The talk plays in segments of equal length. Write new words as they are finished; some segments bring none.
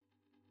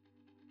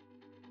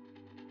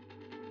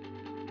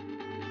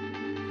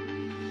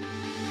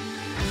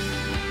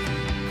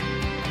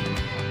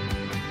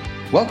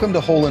Welcome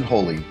to Whole and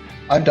Holy.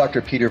 I'm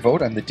Dr. Peter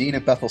Vogt. I'm the Dean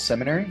of Bethel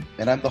Seminary,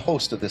 and I'm the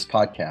host of this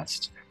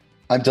podcast.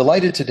 I'm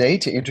delighted today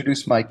to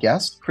introduce my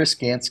guest, Chris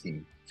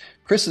Ganski.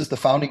 Chris is the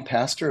founding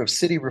pastor of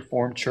City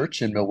Reformed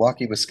Church in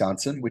Milwaukee,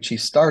 Wisconsin, which he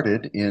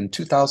started in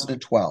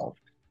 2012.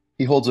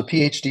 He holds a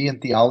PhD in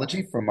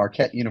theology from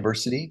Marquette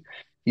University.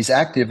 He's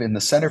active in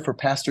the Center for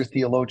Pastor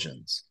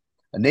Theologians.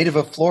 A native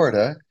of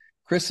Florida,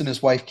 Chris and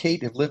his wife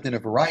Kate have lived in a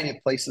variety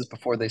of places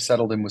before they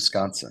settled in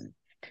Wisconsin.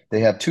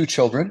 They have two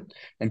children,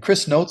 and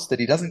Chris notes that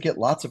he doesn't get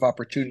lots of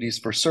opportunities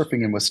for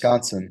surfing in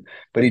Wisconsin,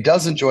 but he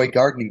does enjoy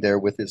gardening there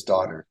with his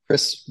daughter.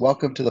 Chris,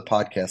 welcome to the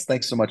podcast.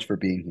 Thanks so much for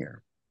being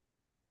here.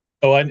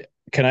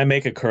 Can I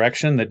make a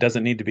correction that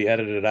doesn't need to be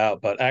edited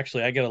out? But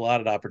actually, I get a lot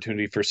of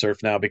opportunity for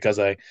surf now because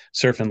I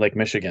surf in Lake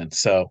Michigan.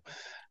 So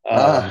um,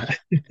 Ah,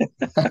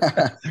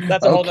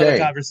 that's a whole nother okay.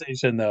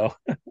 conversation, though.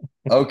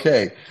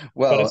 Okay. But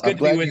Well, it's good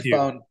to be with you.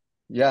 I'm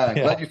Yeah,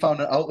 glad you found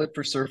an outlet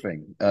for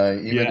surfing,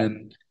 yeah,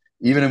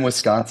 even in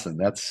Wisconsin.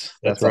 that's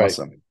That's right.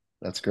 awesome.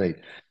 That's great.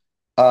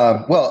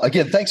 Well,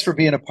 again, thanks for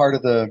being a part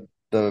of the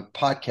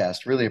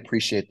podcast. Really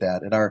appreciate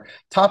that. And our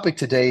topic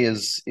today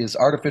is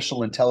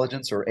artificial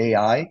intelligence, or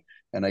AI,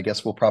 and I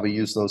guess we'll probably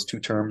use those two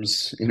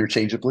terms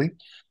interchangeably.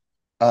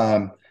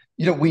 Um,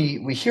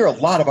 we hear a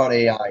lot about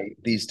AI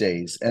these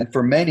days, and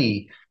for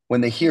many, when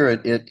they hear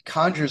it, it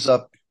conjures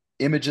up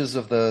images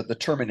of the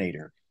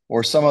Terminator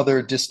or some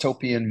other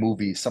dystopian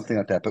movie, something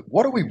like that. But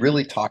what are we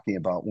really talking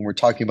about when we're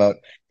talking about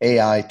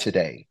AI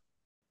today?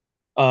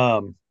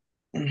 Um,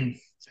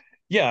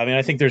 yeah, I mean,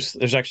 I think there's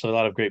actually a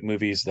lot of great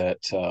movies that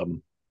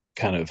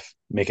kind of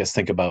make us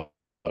think about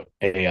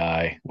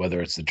AI,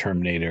 whether it's the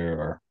Terminator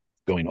or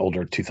going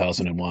older,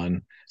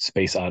 2001,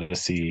 Space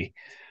Odyssey,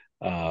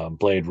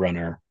 Blade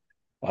Runner.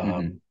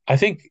 Hmm. I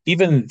think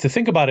even to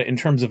think about it in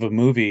terms of a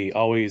movie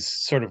always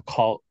sort of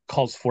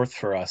calls forth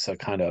for us a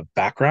kind of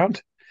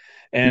background.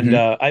 And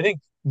Hmm. I think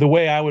the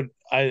way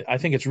I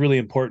think it's really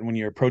important when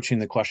you're approaching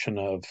the question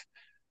of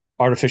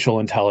artificial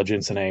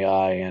intelligence and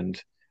AI.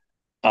 And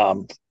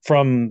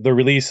from the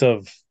release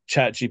of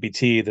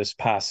ChatGPT this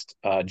past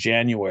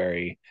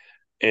January,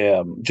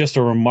 just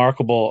a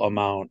remarkable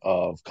amount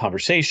of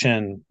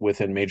conversation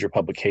within major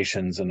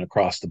publications and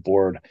across the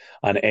board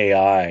on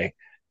AI,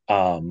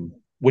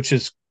 which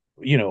is,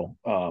 you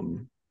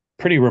know,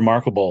 pretty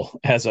remarkable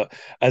as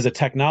a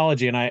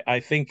technology. And I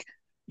think,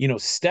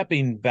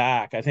 stepping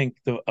back, I think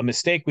a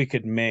mistake we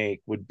could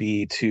make would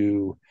be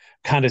to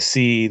kind of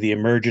see the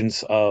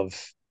emergence of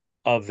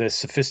the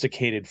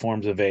sophisticated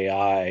forms of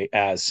AI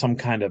as some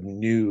kind of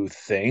new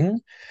thing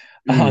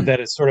that Mm.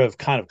 has sort of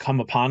kind of come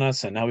upon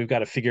us, and now we've got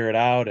to figure it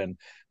out, and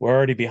we're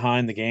already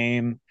behind the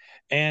game.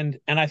 And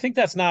I think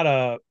that's not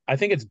a. I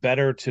think it's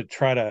better to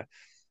try to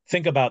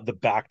think about the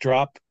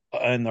backdrop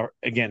and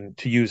again,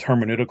 to use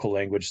hermeneutical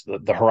language,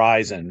 the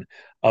horizon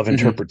of Hmm.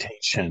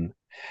 interpretation.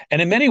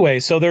 And in many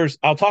ways, so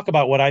I'll talk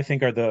about what I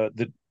think are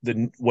the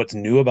what's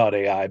new about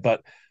AI,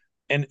 but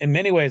in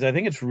many ways, I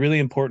think it's really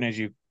important as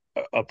you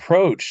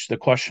approach the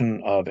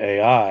question of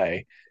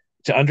AI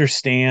to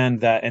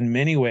understand that in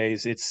many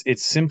ways it's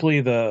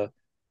simply the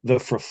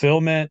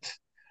fulfillment,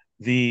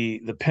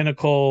 the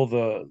pinnacle,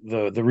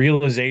 the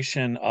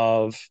realization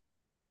of,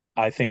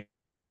 I think,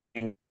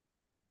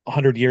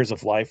 100 years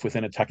of life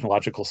within a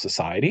technological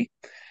society.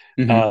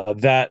 Hmm.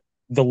 That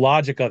the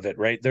logic of it,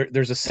 right?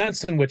 There's a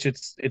sense in which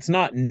it's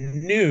not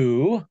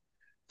new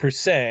per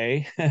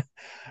se,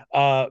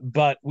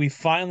 but we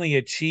finally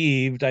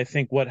achieved, I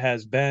think, what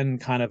has been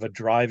kind of a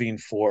driving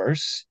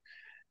force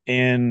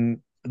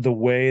in the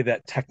way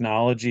that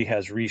technology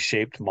has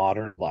reshaped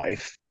modern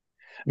life.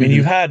 I mean,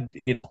 you've Hmm. had,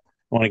 I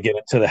want to get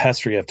into the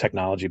history of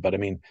technology, but I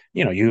mean,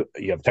 you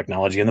have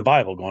technology in the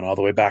Bible going all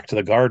the way back to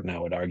the garden, I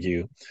would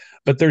argue.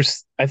 But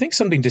there's, I think,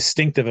 something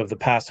distinctive of the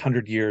past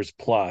 100 years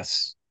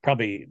plus,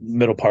 probably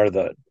middle part of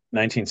the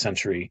 19th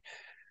century,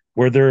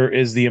 where there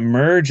is the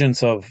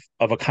emergence of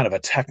a kind of a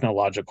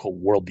technological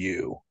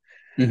worldview.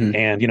 Hmm.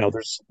 And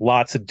there's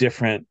lots of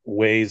different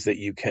ways that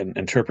you can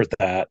interpret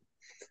that.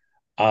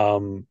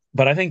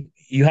 But I think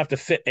you have to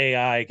fit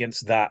AI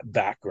against that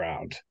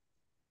background.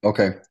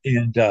 Okay.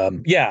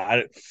 And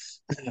yeah,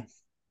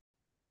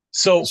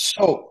 so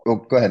Go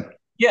ahead.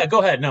 yeah,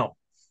 go ahead. No.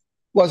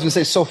 Well, I was going to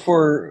say, so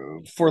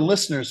for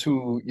listeners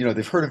who,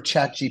 they've heard of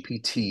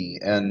ChatGPT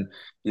and,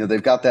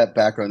 they've got that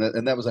background,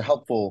 and that was a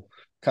helpful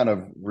kind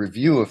of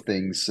review of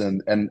things.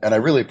 And I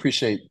really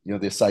appreciate,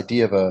 this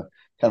idea of a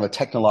kind of a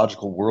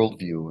technological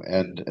worldview,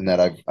 and that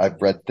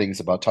I've read things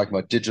about talking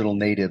about digital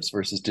natives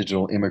versus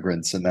digital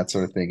immigrants and that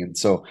sort of thing. And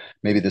so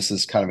maybe this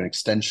is kind of an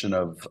extension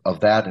of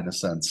that, in a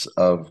sense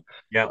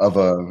Yeah. of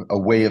a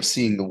way of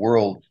seeing the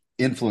world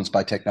influenced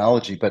by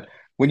technology. But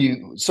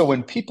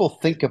when people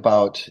think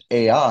about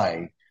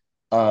AI,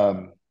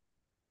 um,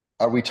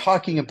 are we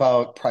talking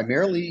about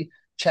primarily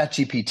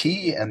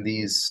ChatGPT and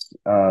these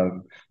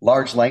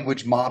large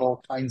language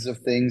model kinds of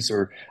things,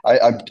 or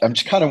I'm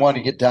just kind of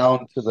wanting to get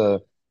down to the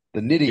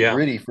nitty Yeah.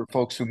 gritty for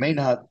folks who may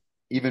not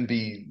even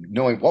be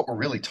knowing what we're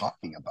really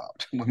talking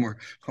about when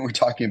we're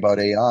talking about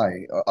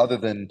AI, other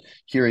than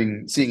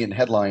seeing it in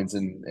headlines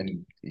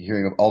and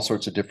hearing of all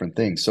sorts of different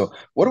things. So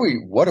what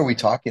are we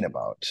talking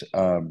about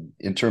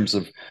in terms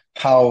of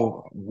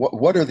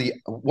what are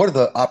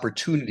the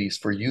opportunities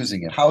for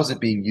using it? How is it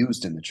being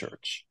used in the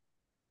church?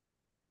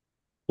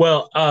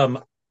 Well,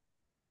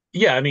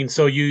 yeah, I mean,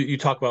 so you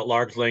talk about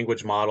large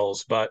language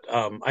models, but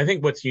I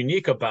think what's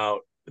unique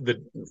about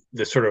the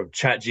sort of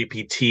Chat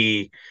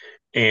GPT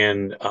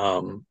and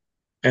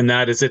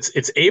that is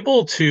it's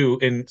able to,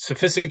 in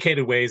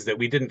sophisticated ways that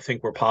we didn't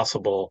think were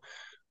possible,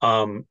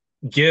 um,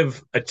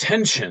 give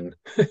attention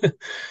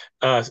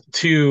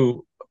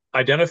to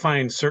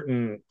identifying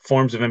certain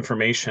forms of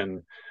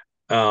information,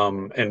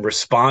 and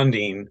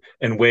responding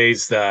in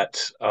ways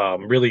that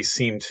really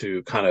seem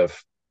to kind of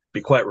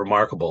be quite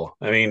remarkable.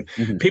 I mean,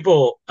 Hmm.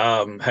 people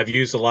have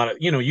used a lot of,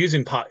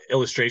 using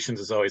illustrations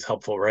is always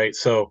helpful, right?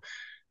 So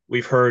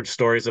we've heard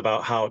stories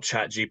about how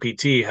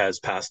ChatGPT has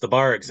passed the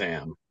bar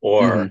exam,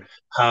 or Hmm.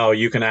 how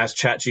you can ask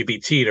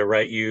ChatGPT to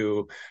write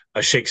you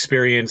a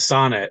Shakespearean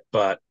sonnet,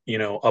 but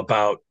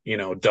about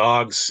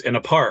dogs in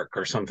a park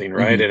or something,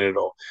 right? Hmm. And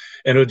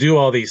it'll do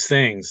all these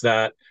things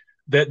that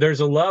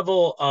there's a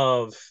level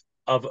of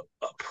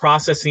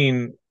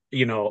processing,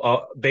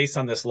 based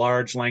on this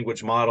large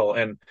language model.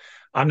 And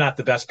I'm not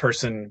the best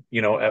person,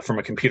 from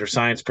a computer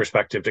science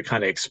perspective, to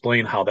kind of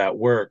explain how that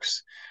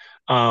works.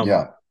 Um,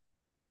 Yeah.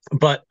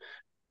 but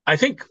I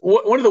think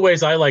one of the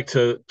ways I like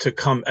to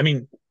come, I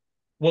mean,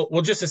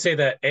 well, just to say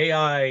that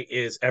AI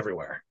is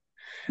everywhere.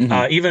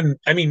 Hmm. Even,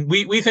 I mean,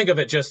 we think of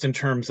it just in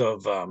terms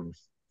of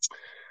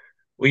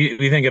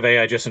we think of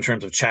AI just in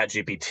terms of Chat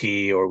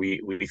GPT, or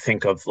we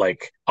think of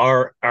like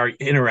our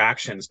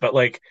interactions, but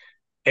like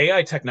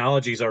AI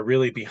technologies are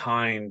really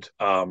behind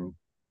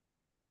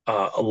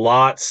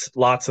lots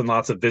and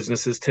lots of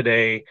businesses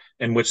today,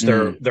 in which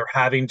they're Hmm. they're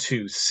having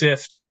to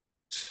sift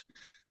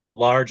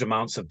large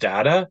amounts of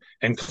data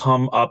and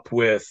come up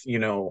with,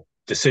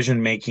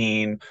 decision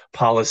making,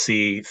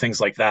 policy, things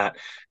like that.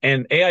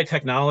 And AI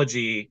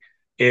technology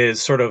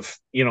is sort of,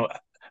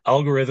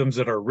 algorithms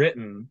that are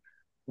written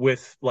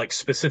with like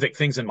specific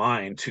things in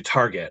mind to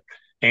target.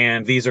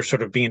 And these are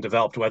sort of being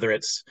developed, whether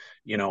it's,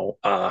 you know,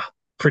 uh,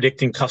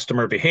 predicting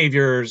customer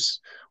behaviors,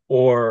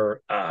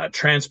 or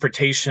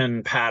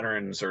transportation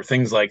patterns, or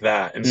things like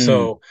that. And Hmm.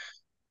 so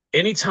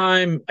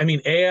anytime, I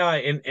mean, AI,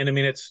 and I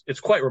mean, it's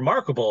quite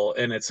remarkable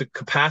in its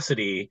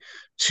capacity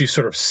to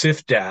sort of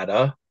sift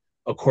data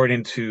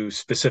according to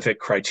specific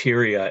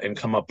criteria and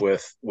come up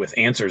with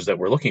answers that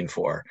we're looking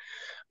for.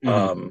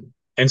 Hmm.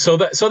 And so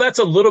that's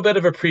a little bit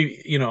of a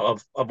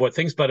of what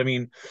things. But I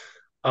mean,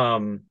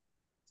 um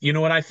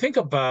when I think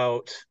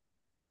about,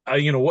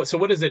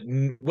 what is it,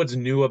 what's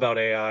new about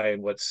AI,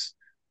 and what's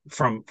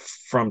from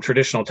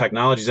traditional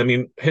technologies. I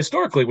mean,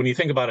 historically, when you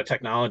think about a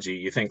technology,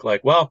 you think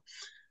like, well,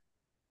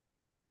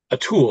 a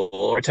tool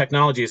or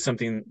technology is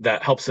something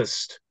that helps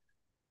us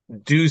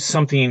do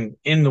something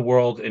in the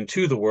world and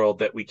to the world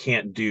that we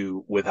can't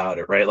do without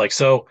it, right? Like,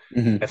 so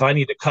Hmm. if I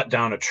need to cut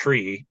down a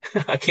tree,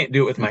 I can't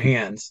do it with my Hmm.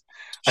 hands.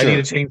 I need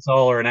a Sure.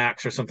 chainsaw or an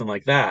axe or something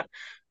like that.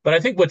 But I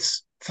think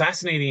what's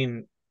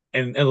fascinating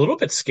and a little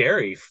bit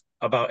scary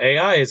about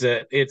AI is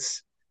that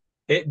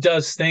it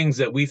does things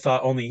that we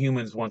thought only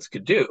humans once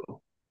could do.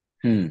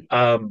 Hmm.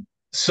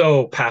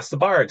 So pass the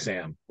bar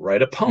exam,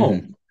 write a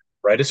poem, Hmm.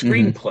 write a Hmm.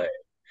 screenplay.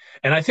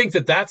 And I think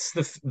that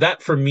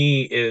that for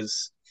me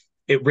is,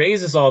 it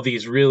raises all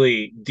these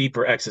really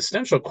deeper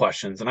existential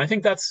questions. And I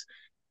think that's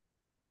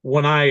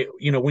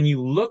when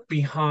you look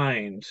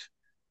behind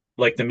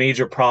like the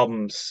major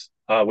problems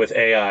with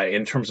AI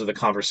in terms of the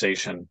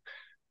conversation,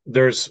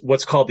 there's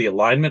what's called the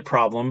alignment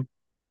problem.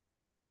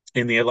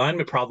 And the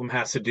alignment problem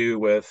has to do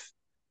with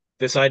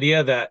this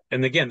idea that,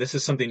 and again, this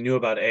is something new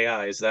about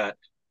AI, is that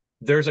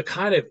there's a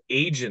kind of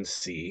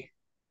agency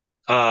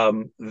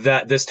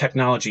that this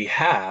technology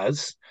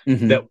has,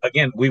 that Hmm.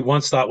 again we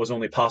once thought was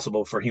only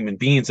possible for human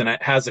beings, and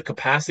it has a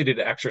capacity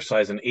to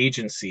exercise an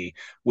agency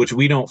which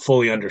we don't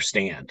fully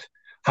understand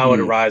how it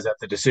Hmm. arrives at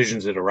the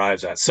decisions it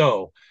arrives at.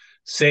 So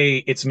say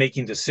it's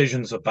making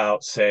decisions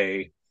about,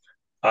 say,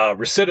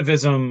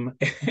 recidivism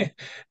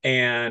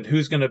and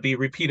who's going to be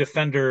repeat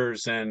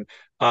offenders, and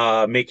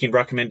making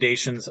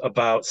recommendations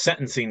about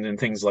sentencing and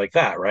things like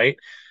that, right?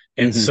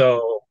 And Hmm.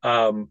 so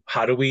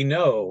how do we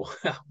know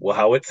well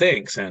how it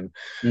thinks, and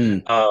Hmm.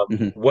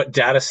 Hmm. what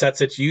data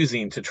sets it's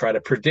using to try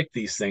to predict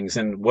these things?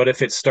 And what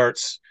if it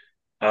starts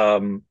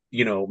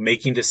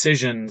making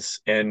decisions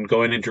and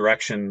going in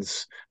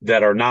directions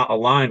that are not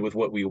aligned with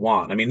what we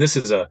want? I mean, this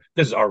is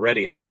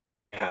already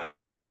happening,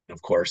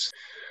 of course.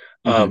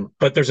 Hmm.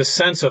 But there's a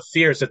sense of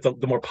fears that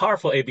the more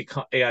powerful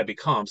AI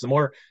becomes, the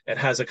more it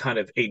has a kind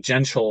of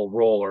agential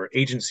role or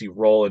agency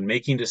role in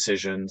making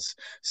decisions,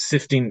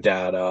 sifting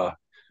data.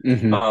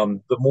 Hmm.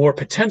 The more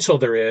potential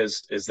there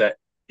is that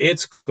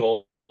its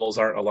goals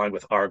aren't aligned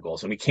with our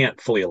goals, and we can't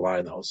fully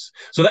align those.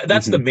 So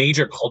that's the Hmm.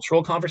 major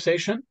cultural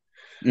conversation.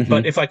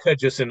 But Hmm. if I could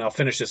just, and I'll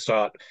finish this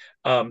thought,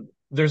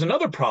 there's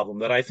another problem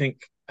that I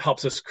think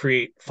helps us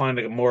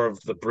find more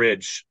of the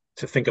bridge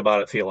to think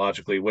about it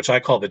theologically, which I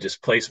call the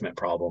displacement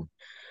problem.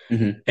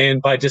 Hmm.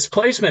 And by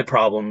displacement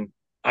problem,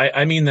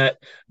 I mean that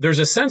there's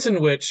a sense in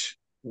which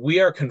we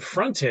are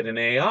confronted in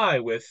AI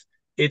with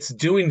it's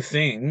doing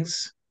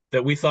things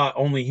that we thought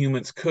only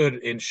humans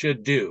could and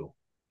should do.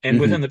 And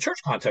within Hmm. the church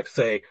context,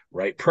 say,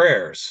 write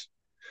prayers,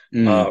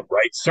 Mm.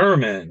 write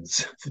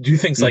sermons, do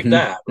things like Hmm.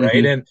 that,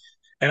 right? Hmm.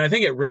 And I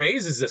think it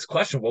raises this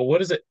question: well,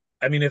 what is it?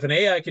 I mean, if an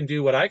AI can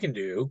do what I can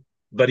do,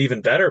 but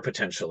even better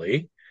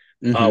potentially,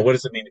 what Hmm.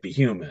 does it mean to be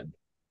human?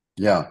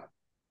 Yeah.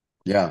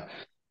 Yeah.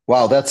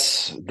 Wow,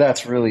 that's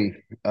really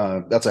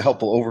that's a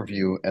helpful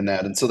overview and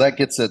that. And so that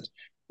gets at,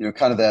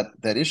 kind of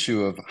that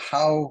issue of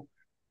how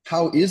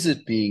is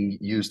it being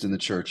used in the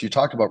church? You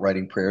talked about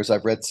writing prayers.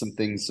 I've read some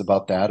things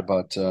about that,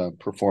 about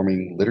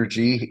performing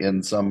liturgy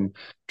in some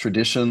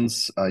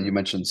traditions. You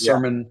mentioned Yeah.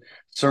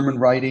 sermon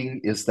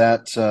writing. Is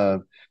that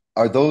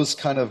are those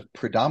kind of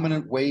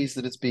predominant ways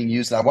that it's being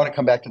used? And I want to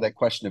come back to that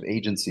question of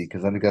agency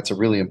because I think that's a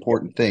really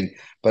important thing.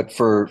 But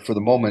for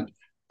the moment,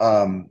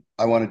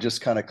 I want to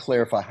just kind of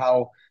clarify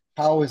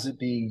how is it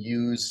being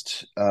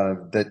used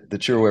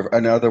that you're aware of,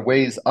 and are there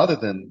ways other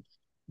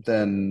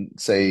than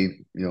say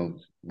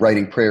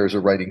writing prayers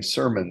or writing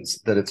sermons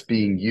that it's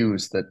being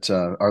used that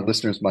our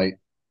listeners might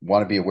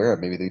want to be aware of,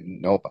 maybe they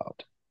didn't know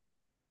about?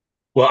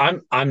 Well,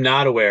 I'm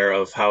not aware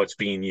of how it's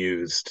being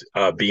used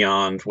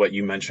beyond what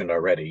you mentioned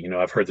already.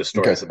 I've heard the Okay.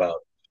 stories about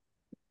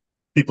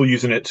people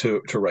using it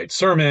to write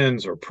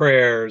sermons or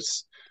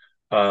prayers.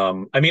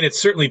 I mean,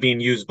 it's certainly being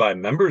used by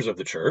members of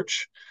the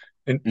church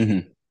in Hmm.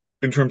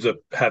 in terms of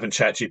having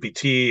Chat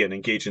GPT and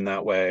engaging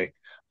that way.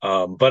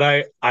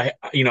 But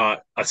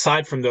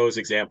aside from those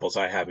examples,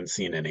 I haven't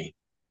seen any.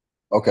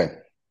 Okay.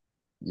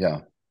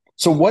 Yeah.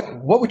 So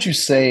what would you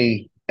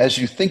say as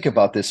you think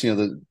about this?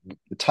 The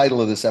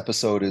title of this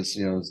episode is,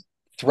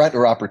 threat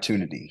or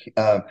opportunity.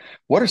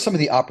 What are some of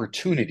the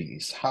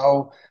opportunities?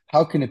 How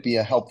can it be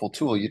a helpful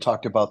tool? You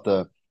talked about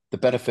the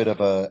benefit of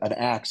an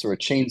axe or a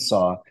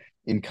chainsaw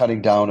in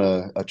cutting down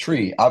a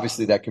tree.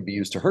 Obviously, that could be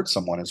used to hurt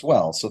someone as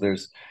well. So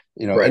there's,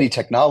 Right. any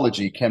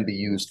technology can be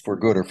used for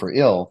good or for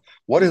ill.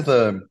 What are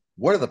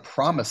the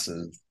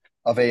promises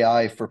of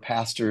AI for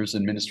pastors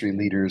and ministry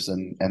leaders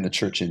and the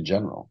church in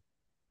general?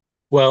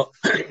 Well,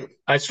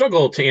 I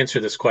struggle to answer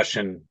this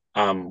question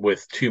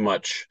with too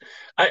much.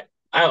 I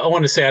I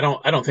want to say I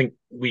don't think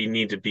we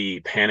need to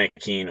be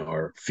panicking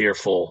or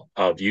fearful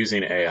of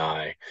using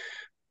AI.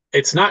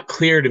 It's not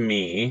clear to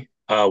me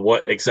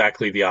what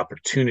exactly the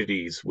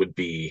opportunities would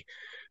be.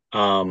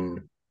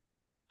 Um,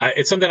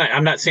 it's something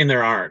I'm not saying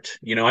there aren't.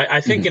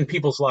 I think Hmm. in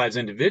people's lives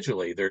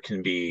individually there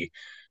can be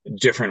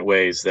different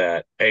ways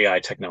that AI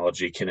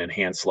technology can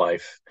enhance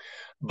life.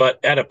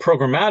 But at a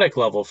programmatic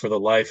level for the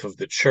life of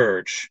the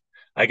church,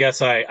 I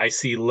guess I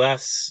see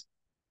less.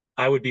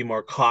 I would be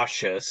more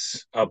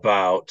cautious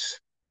about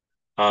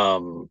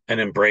an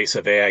embrace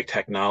of AI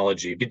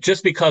technology,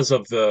 just because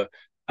of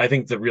I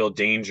think the real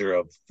danger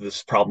of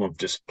this problem of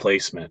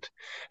displacement.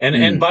 And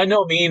Mm. by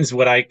no means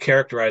would I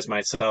characterize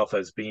myself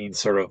as being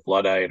sort of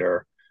Luddite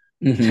or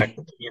tech,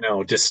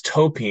 Hmm.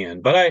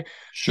 dystopian. But you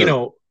Sure.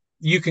 know,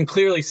 you can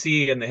clearly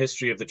see in the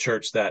history of the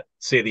church that,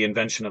 say, the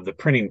invention of the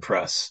printing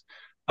press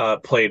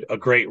played a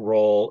great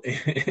role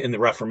in the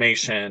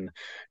Reformation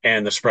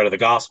and the spread of the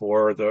gospel,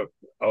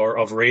 or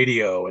of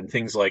radio and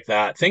things like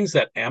that. Things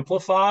that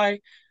amplify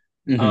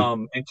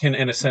Hmm. and can,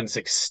 in a sense,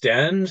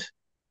 extend.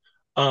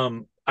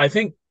 I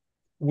think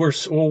we're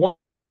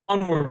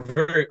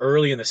very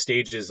early in the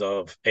stages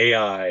of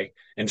AI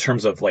in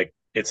terms of like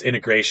its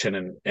integration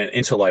and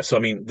into life. So I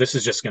mean, this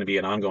is just going to be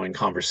an ongoing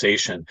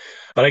conversation.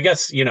 But I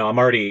guess I'm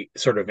already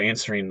sort of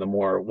answering the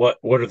more what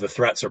are the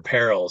threats or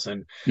perils,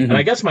 and I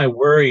Hmm. guess my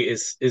worry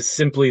is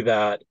simply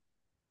that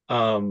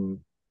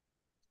um,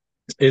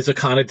 is a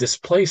kind of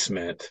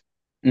displacement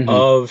Hmm.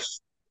 of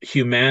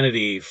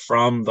humanity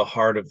from the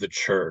heart of the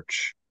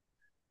church,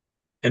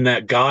 and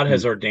that God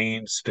has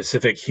ordained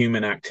specific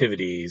human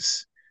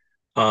activities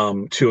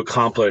to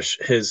accomplish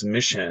His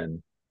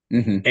mission.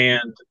 Hmm.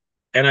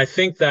 And I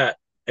think that,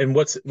 and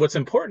what's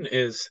important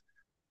is,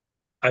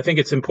 I think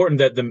it's important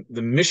that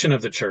the mission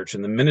of the church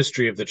and the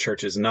ministry of the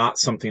church is not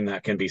something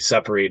that can be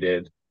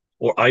separated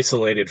or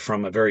isolated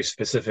from a very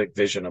specific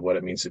vision of what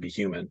it means to be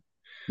human.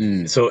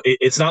 Mm. So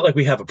it's not like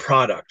we have a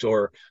product,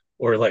 or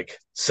like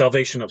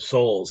salvation of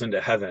souls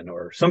into heaven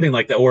or something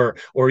like that,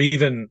 or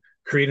even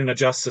creating a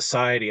just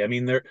society. I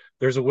mean,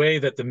 there's a way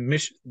that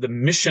the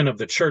mission of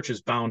the church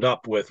is bound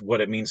up with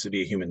what it means to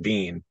be a human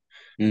being.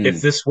 If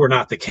Mm. this were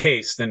not the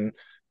case, then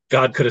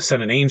God could have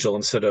sent an angel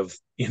instead of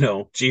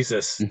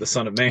Jesus, the Mm.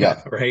 Son of Man,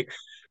 Yeah. right,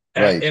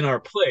 in Right. our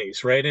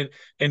place, right?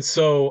 And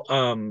so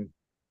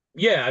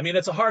yeah, I mean,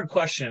 it's a hard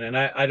question, and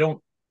I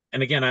don't.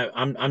 And again,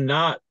 I'm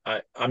not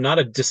a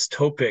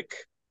dystopic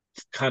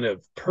kind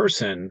of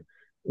person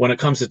when it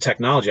comes to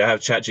technology. I have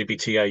Chat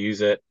GPT, I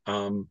use it,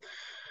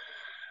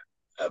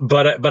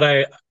 but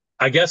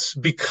I guess,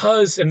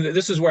 because, and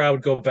this is where I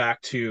would go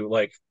back to,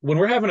 like, when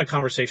we're having a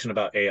conversation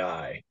about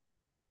AI,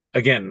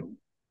 again,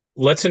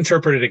 let's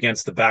interpret it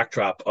against the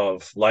backdrop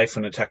of life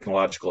in a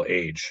technological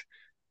age.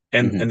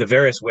 and the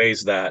various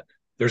ways that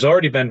there's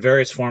already been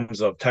various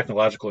forms of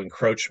technological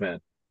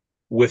encroachment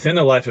within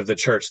the life of the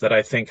church that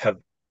I think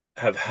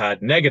have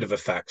had negative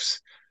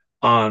effects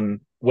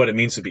on what it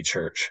means to be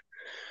church.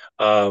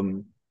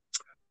 Um,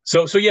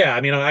 so yeah,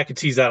 I mean, I could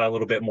tease that a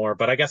little bit more,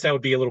 but I guess I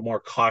would be a little more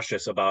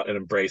cautious about an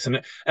embrace,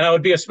 and I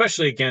would be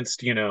especially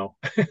against,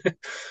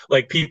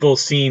 like people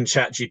seeing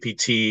Chat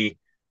GPT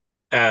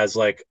as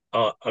like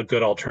a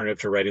good alternative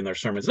to writing their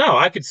sermons. No,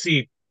 I could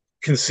see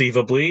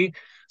conceivably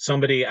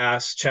somebody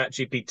asks Chat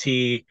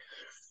GPT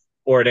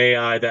or an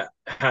AI that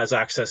has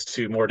access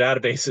to more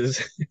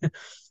databases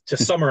to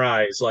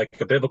summarize like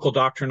a biblical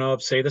doctrine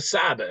of, say, the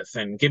Sabbath,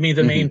 and give me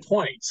the main hmm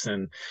points.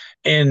 And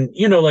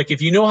like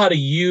if you know how to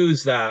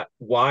use that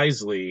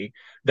wisely,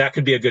 that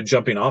could be a good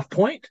jumping off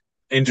point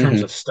in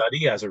terms of hmm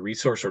study as a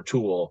resource or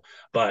tool.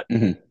 But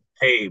hmm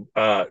hey,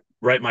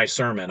 write my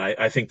sermon.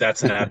 I think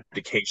that's an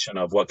abdication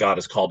of what God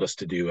has called us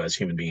to do as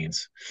human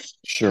beings.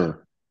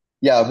 Sure.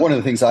 Yeah, one of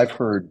the things I've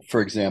heard,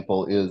 for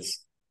example, is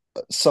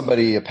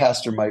a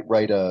pastor might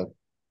write a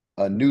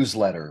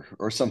newsletter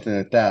or something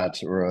like that,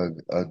 or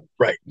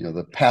Right.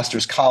 the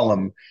pastor's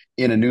column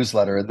in a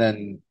newsletter, and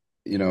then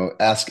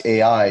ask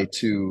AI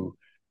to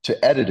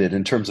edit it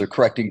in terms of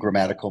correcting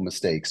grammatical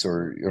mistakes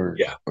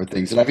Yeah. or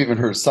things. And I've even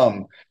heard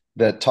some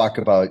that talk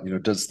about,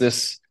 does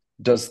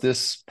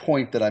this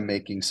point that I'm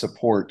making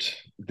support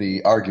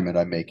the argument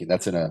I'm making?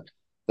 That's in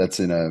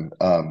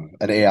an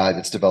AI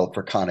that's developed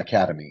for Khan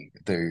Academy.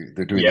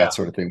 They're doing Yeah. that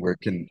sort of thing where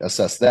it can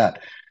assess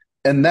that.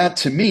 And that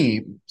to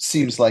me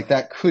seems like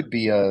that could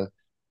be an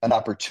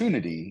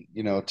opportunity,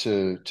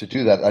 to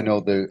do that. I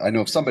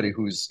know of somebody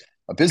who's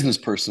a business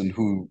person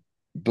who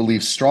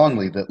believes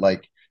strongly that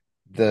like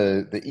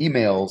the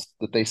emails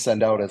that they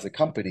send out as a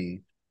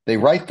company, they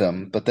write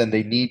them, but then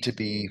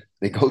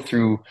they go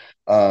through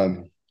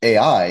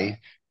AI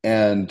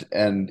and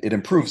it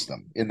improves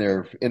them in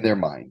their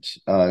mind.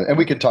 And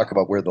we can talk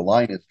about where the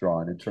line is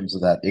drawn in terms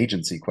of that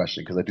agency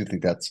question, because I do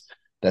think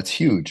that's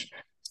huge.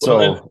 Well,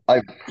 and So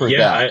I've heard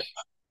yeah, that.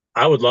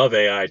 I would love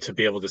AI to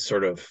be able to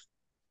sort of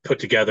put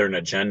together an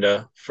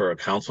agenda for a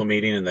council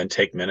meeting and then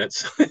take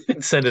minutes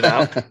and send it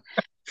out.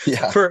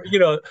 Yeah. For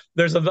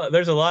there's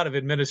a lot of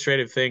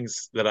administrative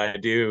things that I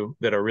do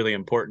that are really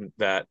important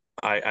that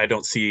I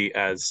don't see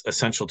as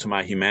essential to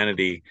my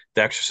humanity,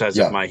 the exercise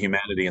of Yeah. my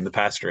humanity in the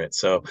pastorate.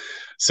 So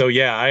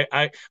yeah,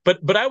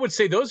 but I would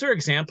say those are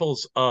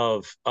examples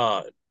of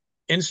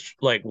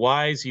like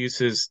wise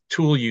uses,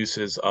 tool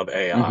uses of hmm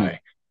AI,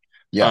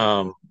 Yeah.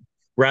 um,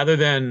 rather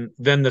than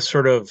the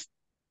sort of,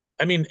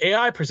 I mean,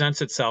 AI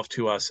presents itself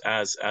to us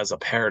as a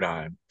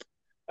paradigm,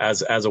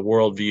 as a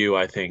worldview,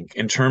 I think,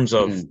 in terms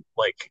of hmm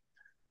like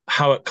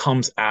how it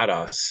comes at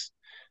us.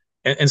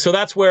 And so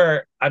that's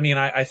where, I mean,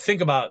 I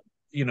think about,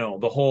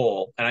 the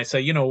whole, and I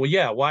say, well,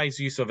 yeah, wise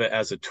use of it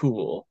as a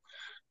tool.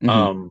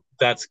 hmm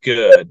That's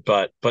good.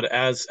 But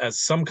as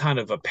some kind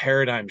of a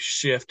paradigm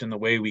shift in the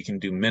way we can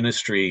do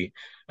ministry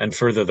and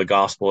further the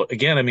gospel,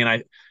 again, I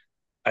mean,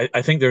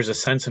 I think there's a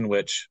sense in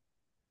which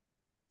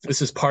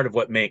this is part of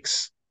what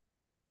makes,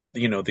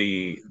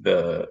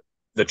 the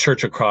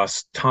church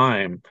across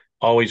time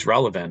always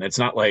relevant. It's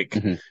not like,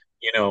 hmm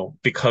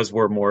because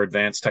we're more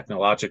advanced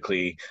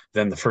technologically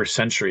than the first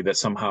century, that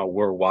somehow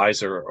we're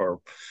wiser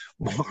or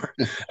more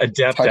It's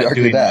adept hard to at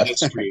argue doing that.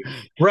 ministry.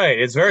 Right.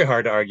 It's very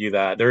hard to argue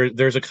that.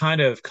 There's a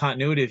kind of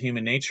continuity of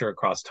human nature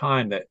across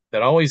time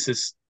that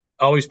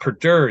always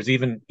perdures,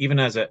 even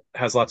as it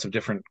has lots of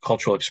different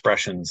cultural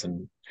expressions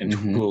and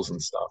hmm tools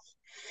and stuff.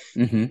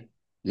 hmm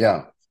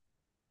Yeah.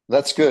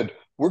 That's good.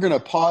 We're going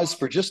to pause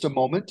for just a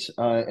moment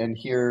and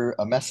hear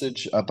a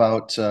message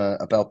about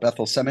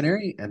Bethel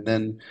Seminary, and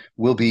then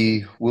we'll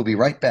be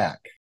right back.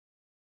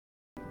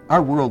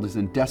 Our world is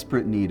in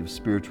desperate need of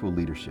spiritual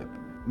leadership.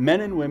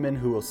 Men and women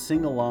who will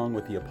sing along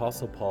with the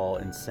Apostle Paul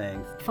in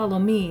saying, "Follow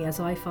me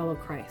as I follow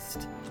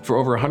Christ." For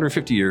over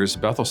 150 years,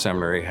 Bethel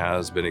Seminary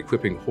has been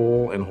equipping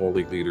whole and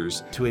holy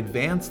leaders to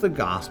advance the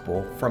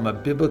gospel from a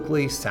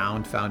biblically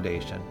sound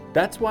foundation.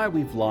 That's why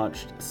we've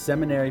launched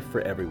Seminary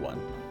for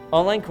Everyone.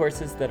 Online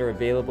courses that are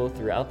available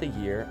throughout the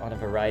year on a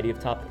variety of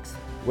topics,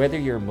 whether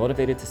you're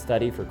motivated to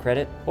study for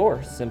credit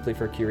or simply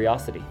for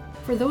curiosity.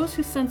 For those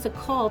who sense a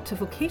call to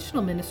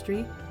vocational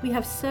ministry, we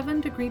have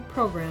 7-degree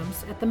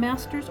programs at the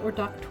master's or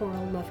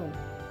doctoral level.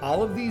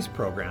 All of these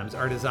programs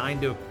are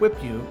designed to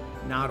equip you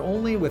not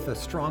only with a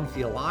strong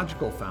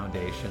theological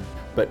foundation,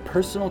 but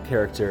personal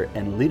character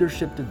and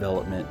leadership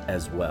development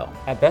as well.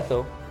 At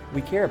Bethel,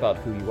 we care about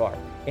who you are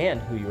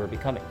and who you are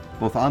becoming.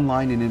 Both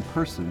online and in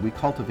person, we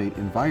cultivate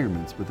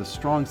environments with a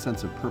strong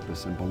sense of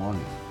purpose and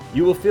belonging.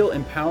 You will feel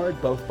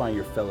empowered both by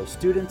your fellow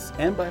students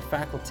and by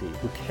faculty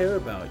who care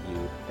about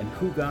you and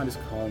who God is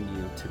calling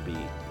you to be.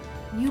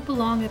 You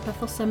belong at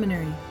Bethel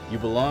Seminary. You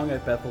belong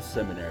at Bethel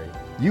Seminary.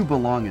 You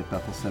belong at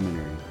Bethel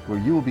Seminary, where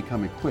you will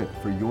become equipped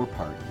for your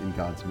part in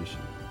God's mission.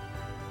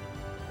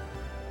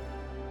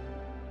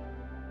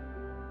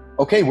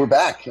 Okay, we're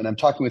back, and I'm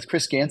talking with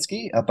Chris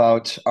Ganski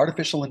about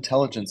artificial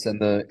intelligence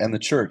and the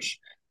church.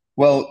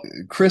 Well,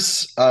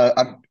 Chris,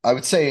 I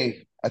would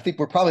say I think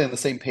we're probably on the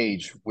same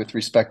page with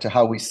respect to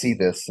how we see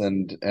this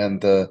and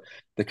the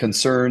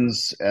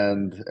concerns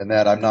and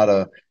that I'm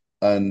not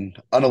an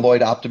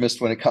unalloyed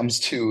optimist when it comes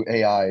to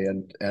AI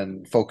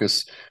and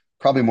focus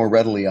probably more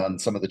readily on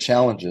some of the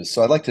challenges.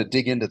 So I'd like to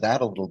dig into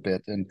that a little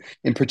bit, and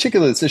in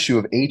particular this issue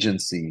of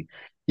agency.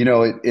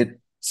 It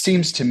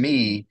seems to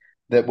me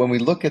that when we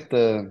look at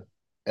the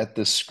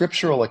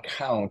scriptural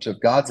account of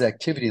God's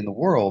activity in the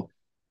world,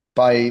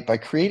 by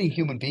creating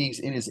human beings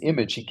in his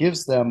image, he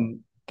gives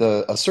them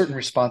a certain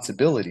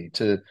responsibility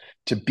to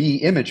be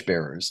image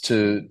bearers,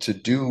 to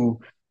do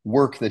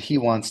work that he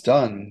wants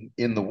done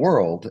in the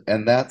world.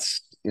 And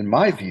that's, in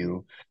my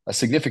view, a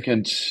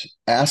significant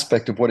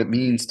aspect of what it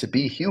means to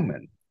be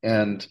human.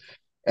 And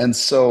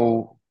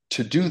so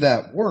to do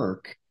that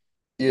work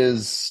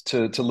is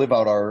to live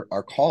out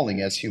our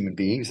calling as human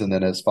beings, and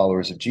then as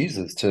followers of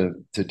Jesus to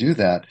do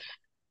that.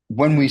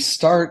 When we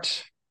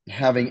start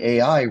having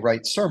AI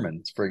write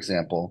sermons, for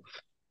example,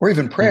 or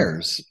even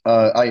prayers,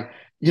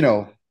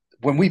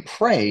 when we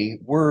pray,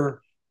 we're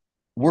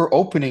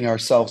opening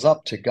ourselves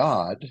up to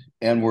God,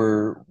 and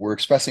we're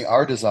expressing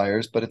our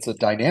desires, but it's a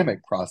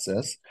dynamic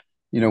process,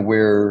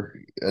 where,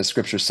 as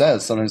Scripture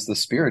says, sometimes the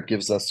Spirit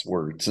gives us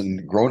words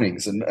and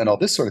groanings and all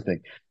this sort of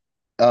thing.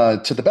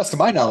 To the best of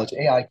my knowledge,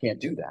 AI can't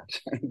do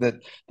that.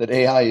 that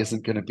AI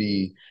isn't going to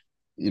be,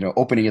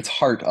 opening its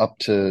heart up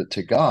to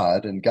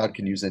God, and God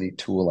can use any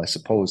tool, I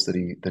suppose, that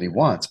he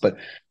wants. But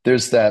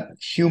there's that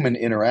human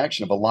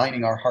interaction of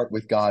aligning our heart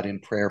with God in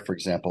prayer, for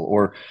example,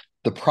 or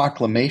the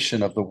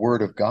proclamation of the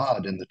Word of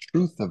God and the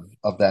truth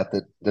of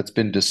that's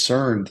been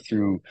discerned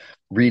through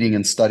reading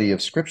and study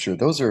of Scripture.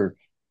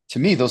 To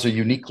me, those are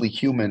uniquely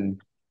human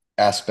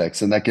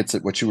aspects, and that gets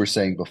at what you were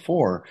saying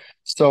before.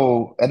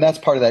 So, and that's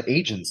part of that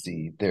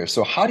agency there.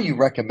 So, how do you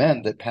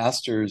recommend that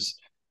pastors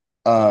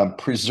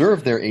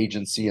preserve their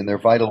agency and their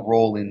vital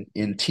role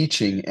in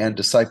teaching and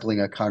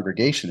discipling a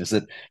congregation? Is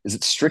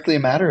it strictly a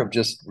matter of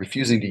just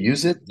refusing to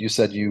use it? You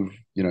said you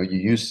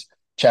use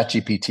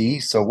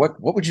ChatGPT. So what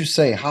would you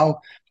say? How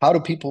do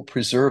people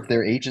preserve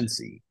their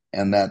agency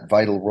and that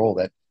vital role,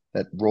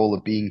 that role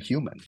of being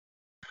human?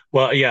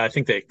 Well, yeah, I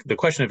think that the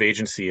question of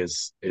agency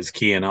is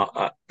key, and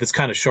this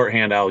kind of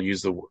shorthand, I'll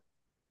use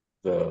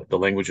the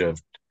language of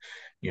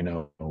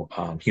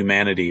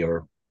humanity,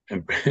 or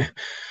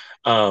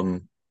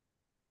um,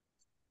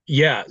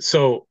 yeah.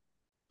 So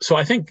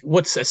I think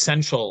what's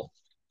essential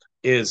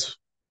is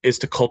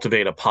to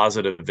cultivate a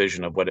positive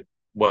vision of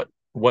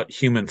what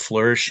human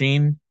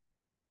flourishing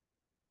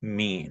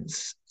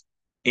means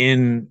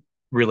in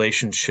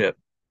relationship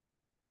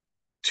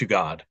to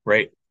God,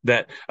 right?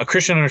 That a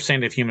Christian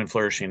understanding of human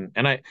flourishing,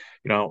 and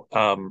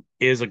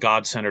is a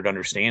God-centered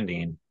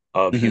understanding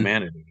of Hmm.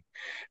 humanity,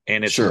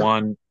 and it's Sure.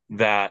 one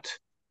that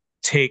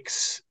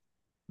takes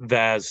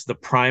as the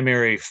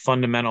primary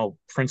fundamental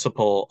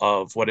principle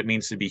of what it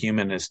means to be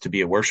human is to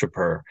be a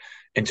worshiper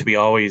and to be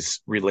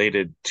always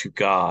related to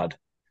God,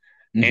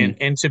 and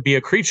Hmm. to be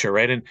a creature,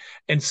 right?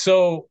 And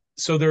so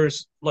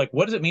there's like,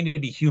 what does it mean to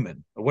be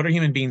human? What are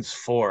human beings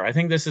for? I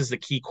think this is the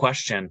key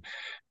question.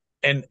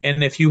 And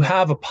if you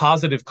have a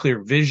positive,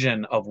 clear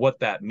vision of what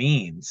that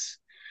means,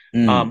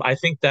 Mm. I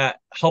think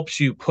that helps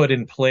you put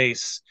in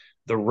place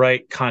the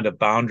right kind of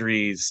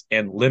boundaries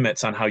and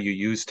limits on how you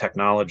use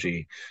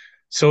technology.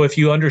 So if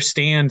you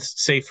understand,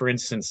 say, for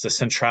instance, the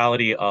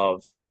centrality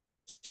of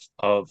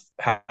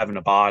having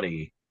a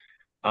body,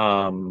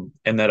 and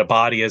that a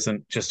body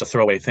isn't just a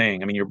throwaway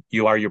thing. I mean,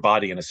 you are your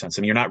body in a sense.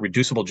 I mean, you're not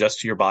reducible just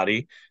to your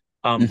body.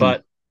 Hmm.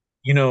 But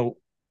you know,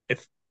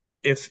 if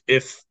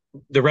if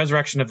the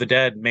resurrection of the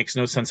dead makes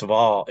no sense of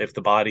all, if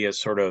the body is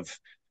sort of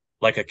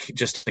like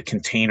just a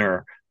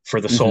container for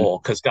the Hmm. soul,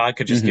 because God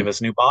could just give Hmm.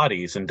 us new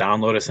bodies and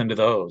download us into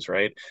those,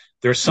 right?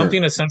 There's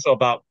something Sure. essential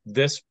about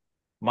this,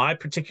 my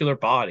particular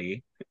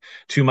body,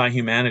 to my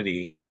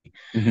humanity.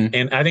 Hmm.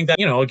 And I think that,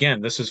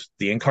 again, this is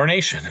the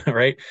incarnation,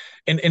 right?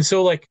 And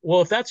so, like,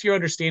 well, if that's your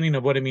understanding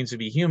of what it means to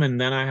be human,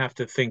 then I have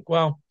to think,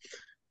 well,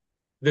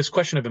 this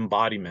question of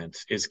embodiment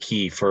is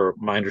key for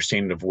my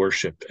understanding of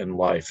worship and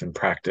life and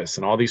practice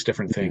and all these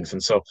different Hmm. things.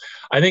 And so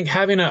I think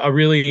having a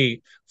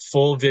really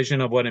full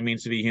vision of what it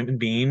means to be a human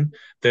being,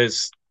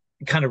 this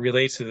kind of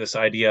relates to this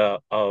idea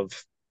of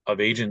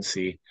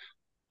agency.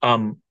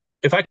 Um,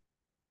 if I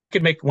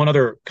could make one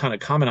other kind of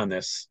comment on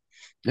this,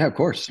 Yeah, of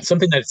course.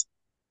 something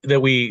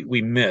that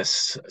we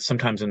miss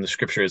sometimes in the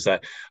scripture is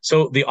that,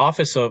 so the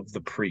office of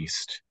the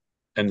priest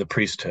and the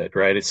priesthood,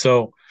 right? It's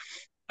so,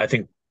 I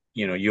think,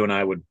 you and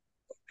I would,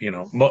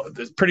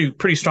 there's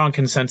pretty strong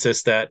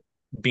consensus that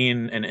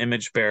being an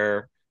image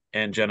bearer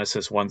in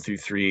Genesis 1 through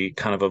 3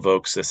 kind of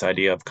evokes this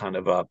idea of kind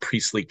of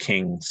priestly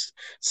kings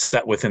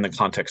set within the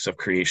context of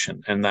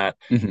creation, and that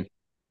Hmm.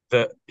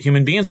 the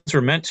human beings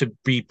were meant to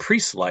be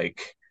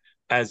priest-like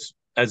as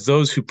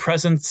those who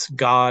presence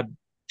God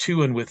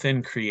to and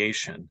within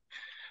creation.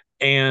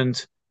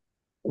 And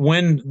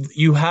when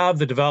you have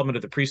the development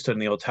of the priesthood in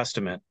the Old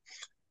Testament,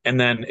 and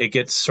then it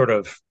gets sort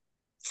of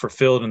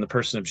fulfilled in the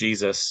person of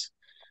Jesus,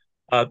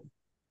 uh,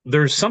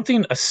 there's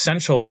something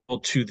essential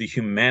to the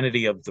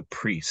humanity of the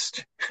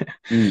priest.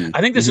 Mm.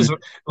 I think this is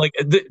Mm-hmm. like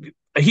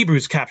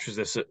Hebrews captures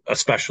this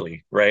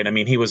especially, right? I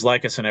mean, he was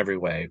like us in every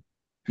way,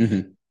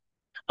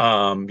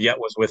 Mm-hmm. yet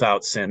was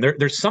without sin.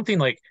 There's something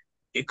like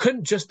it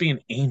couldn't just be an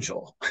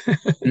angel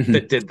Mm-hmm.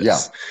 that did Yeah.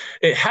 this.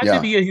 It had to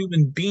Yeah. be a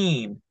human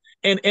being.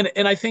 And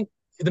I think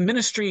the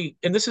ministry,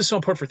 and this is so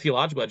important for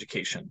theological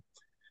education,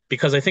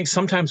 because I think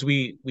sometimes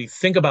we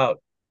think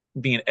about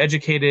being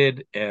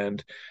educated,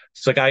 and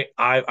it's like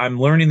I'm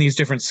learning these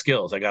different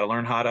skills. I got to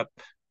learn how to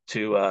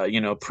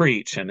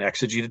preach and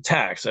exegete a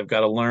text. I've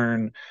got to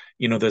learn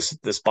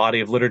this body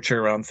of literature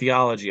around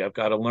theology. I've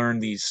got to learn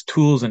these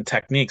tools and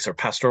techniques or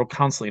pastoral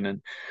counseling,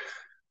 and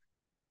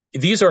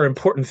these are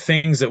important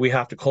things that we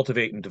have to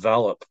cultivate and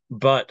develop.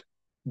 But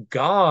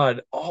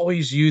God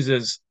always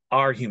uses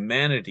our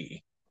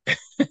humanity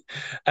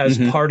as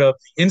Mm-hmm. part of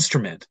the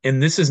instrument.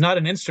 And this is not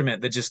an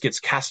instrument that just gets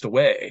cast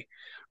away,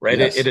 right?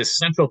 It Yes. is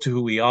central to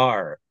who we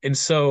are. And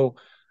so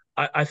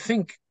I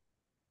think,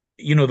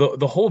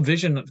 the whole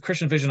vision, the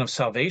Christian vision of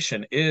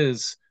salvation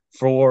is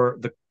for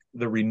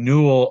the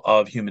renewal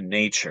of human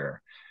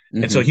nature.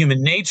 And so Mm-hmm.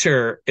 human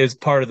nature is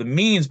part of the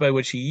means by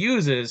which he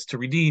uses to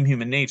redeem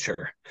human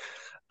nature.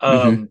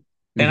 Mm-hmm. Um,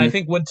 and I Mm-hmm.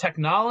 think when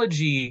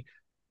technology,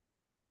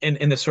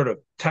 in this sort of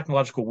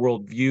technological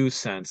worldview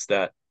sense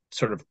that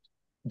sort of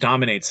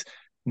dominates,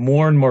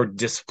 more and more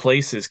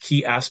displaces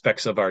key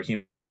aspects of our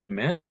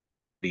humanity,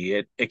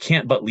 it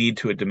can't but lead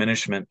to a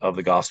diminishment of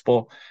the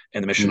gospel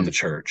and the mission of the Mm.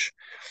 church.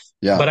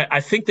 But Yeah.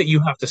 I think that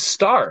you have to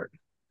start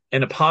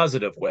in a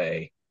positive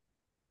way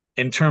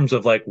in terms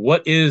of like,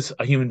 what is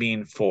a human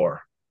being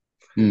for?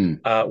 Mm.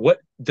 What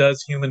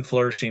does human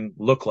flourishing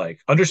look like,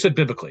 understood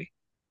biblically,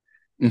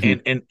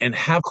 Mm-hmm. and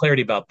have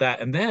clarity about that,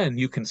 and then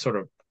you can sort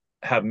of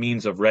have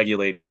means of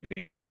regulating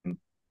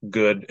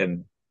good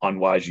and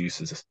unwise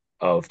uses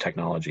of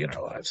technology in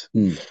our lives.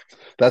 Mm.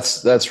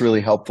 That's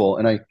really helpful.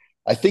 And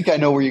I think I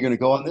know where you're going to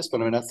go on this, but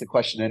I'm going to ask the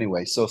question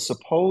anyway. So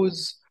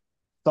suppose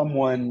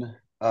someone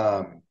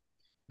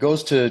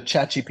goes to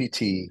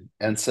ChatGPT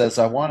and says,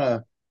 I want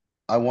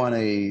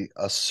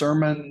a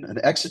sermon, an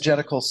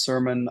exegetical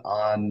sermon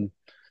on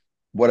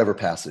whatever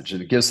passage,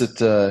 and it gives it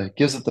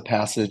the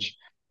passage,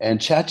 and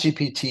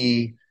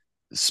ChatGPT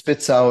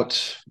spits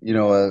out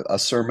a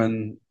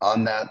sermon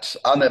on that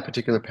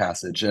particular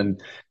passage.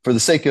 And for the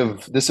sake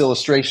of this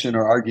illustration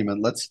or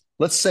argument, let's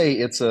say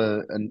it's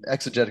an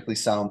exegetically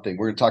sound thing.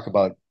 We're going to talk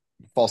about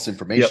false Yep.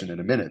 information in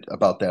a minute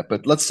about that,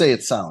 but let's say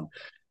it's sound.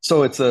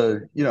 So it's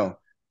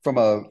from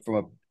a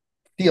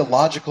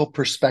theological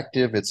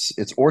perspective,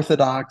 it's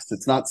orthodox.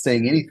 It's not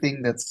saying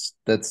anything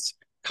that's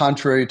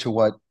contrary to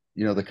what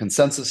the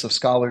consensus of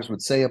scholars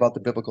would say about the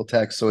biblical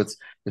text. So it's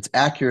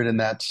accurate in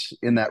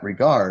that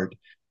regard,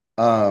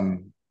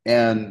 and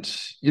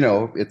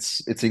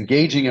it's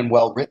engaging and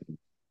well written.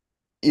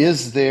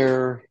 Is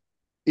there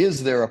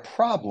a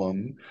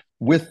problem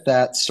with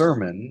that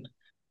sermon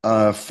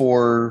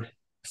for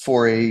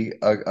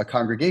a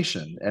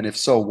congregation, and if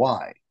so,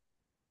 why?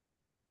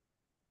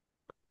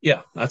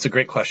 Yeah, that's a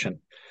great question.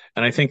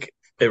 And I think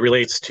it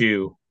relates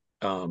to,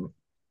 um,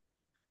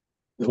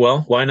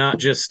 well, why not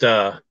just,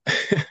 what's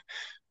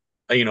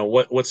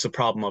the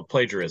problem of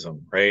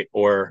plagiarism, right?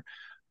 Or,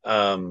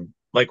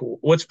 like,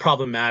 what's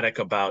problematic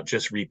about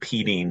just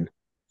repeating,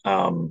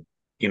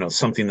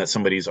 something that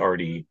somebody's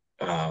already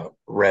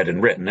read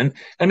and written? And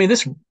I mean,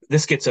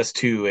 this gets us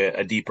to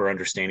a deeper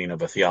understanding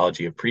of a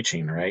theology of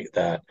preaching, right?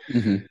 That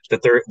Mm-hmm.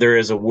 that there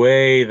is a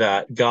way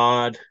that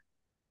God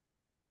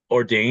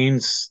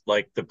ordains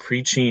like the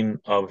preaching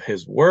of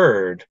his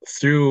word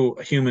through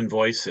human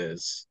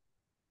voices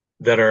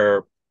that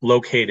are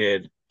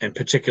located in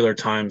particular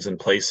times and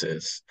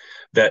places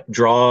that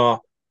draw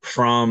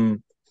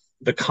from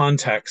the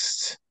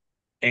context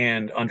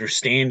and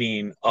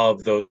understanding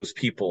of those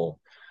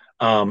people.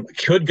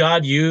 Could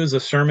God use a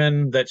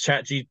sermon that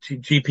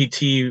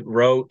GPT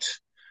wrote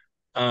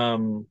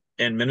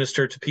and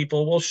minister to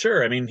people? Well,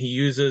 sure. I mean, he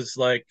uses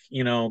like,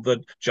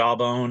 the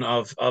jawbone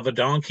of a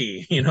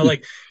donkey,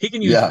 like he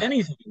can use Yeah.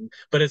 anything,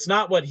 but it's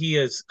not what he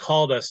has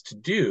called us to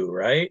do,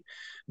 right?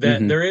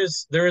 That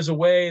Mm-hmm. there is a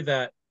way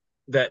that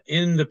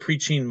in the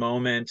preaching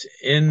moment,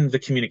 in the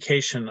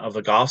communication of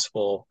the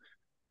gospel,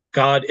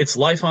 God, it's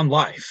life on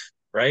life,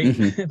 right?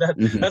 Mm-hmm.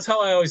 Mm-hmm. That's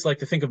how I always like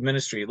to think of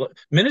ministry.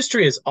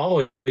 Ministry is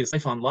always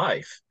life on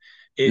life.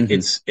 It, Mm-hmm.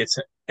 it's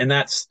and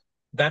that's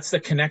the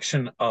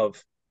connection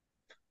of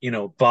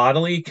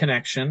bodily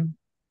connection,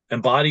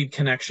 embodied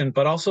connection,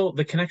 but also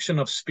the connection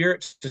of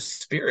spirit to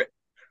spirit,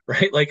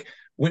 right? Like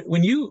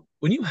when you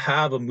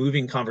have a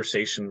moving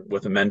conversation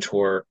with a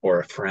mentor or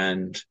a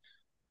friend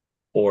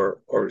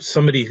or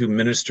somebody who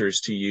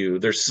ministers to you,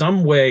 there's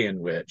some way in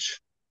which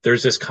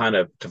there's this kind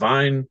of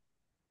divine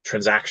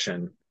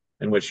transaction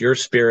in which your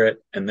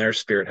spirit and their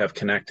spirit have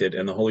connected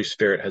and the Holy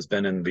Spirit has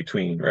been in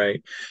between,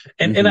 right?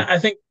 And Mm-hmm. I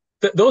think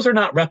that those are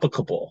not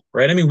replicable,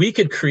 right? I mean, we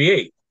could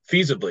create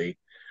feasibly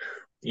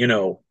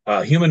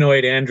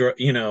humanoid android,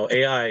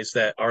 AIs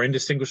that are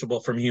indistinguishable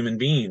from human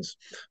beings.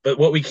 But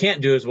what we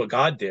can't do is what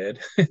God did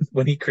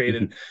when he Mm-hmm.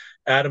 created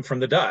Adam from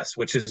the dust,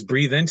 which is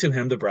breathe into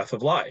him the breath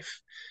of life.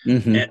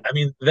 Mm-hmm. And I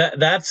mean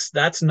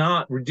that's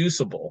not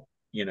reducible,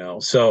 you know.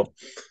 So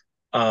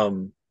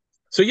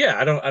yeah,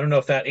 I don't know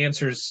if that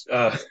answers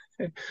as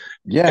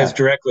Yeah,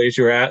 directly as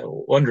you're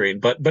wondering,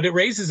 but it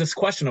raises this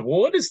question of, well,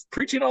 what is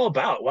preaching all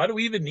about? Why do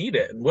we even need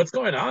it, and what's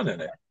going on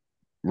in it?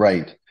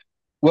 right.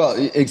 Well,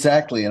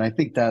 exactly, and I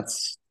think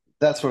that's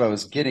what I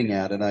was getting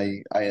at, and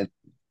I had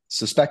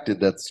suspected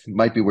that's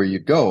might be where you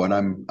go, and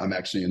I'm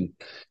actually in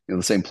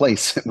the same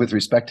place with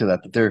respect to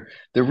that. That there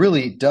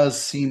really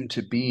does seem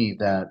to be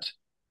that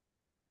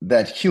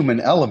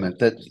human element,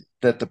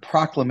 that the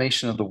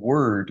proclamation of the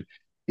word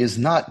is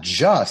not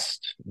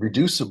just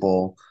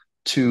reducible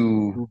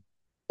to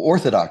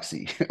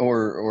orthodoxy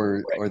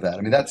or that.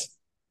 I mean, that's,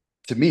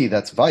 to me,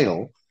 that's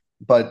vital,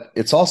 but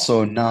it's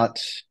also not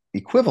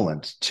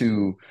equivalent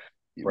to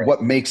Right.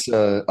 what makes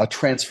a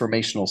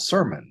transformational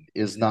sermon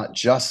is not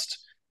just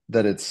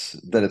that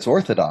it's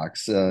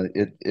orthodox.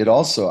 It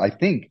also, I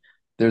think,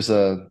 there's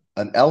an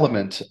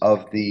element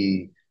of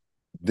the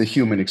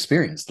human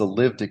experience, the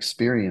lived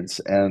experience,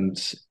 and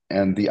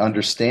the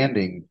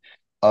understanding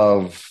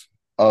of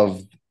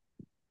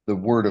the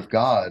Word of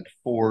God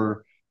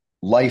for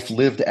life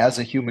lived as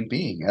a human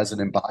being, as an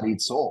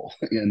embodied soul.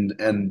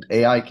 And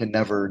AI can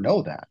never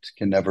know that,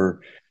 can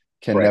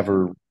Right.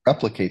 never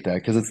replicate that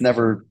because it's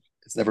never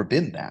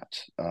been that.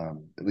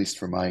 At least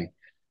for my,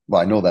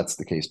 well, I know that's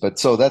the case, but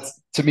so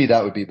that's, to me,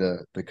 that would be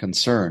the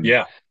concern.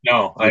 Yeah,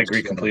 no, I Which,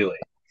 agree completely.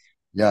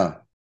 yeah.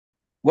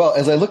 Well,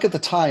 as I look at the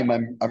time,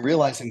 I'm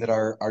realizing that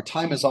our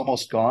time is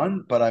almost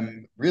gone, but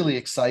I'm really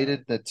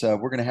excited that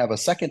we're going to have a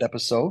second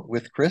episode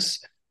with Chris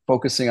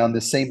focusing on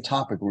this same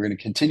topic. We're going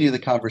to continue the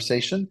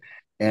conversation,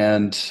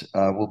 and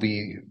we'll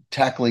be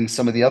tackling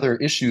some of the other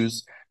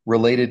issues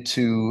related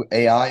to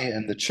AI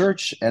and the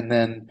church, and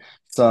then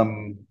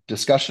some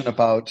discussion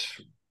about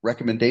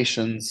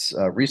recommendations,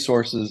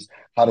 resources,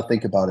 how to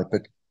think about it.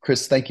 But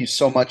Chris, thank you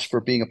so much for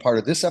being a part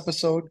of this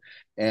episode,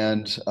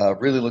 and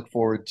really look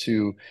forward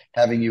to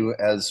having you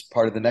as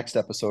part of the next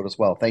episode as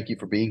well. Thank you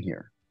for being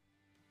here.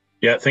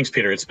 Yeah, thanks,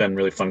 Peter. It's been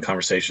really fun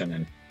conversation,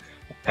 and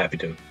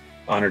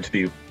honored to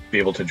be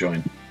able to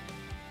join.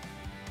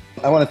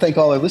 I want to thank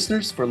all our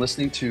listeners for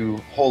listening to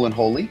Whole and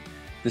Holy.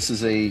 This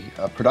is a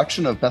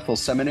production of Bethel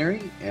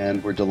Seminary,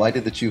 and we're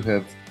delighted that you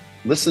have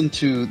listened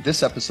to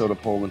this episode of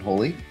Whole and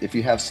Holy. If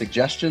you have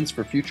suggestions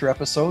for future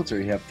episodes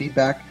or you have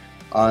feedback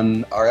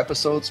on our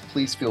episodes,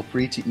 please feel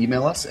free to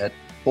email us at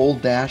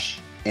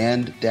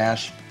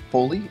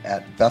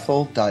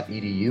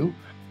whole-and-holy@bethel.edu.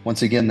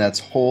 Once again, that's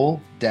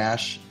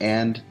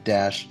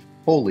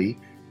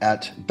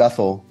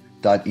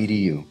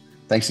whole-and-holy@bethel.edu.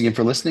 Thanks again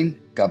for listening.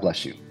 God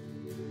bless you.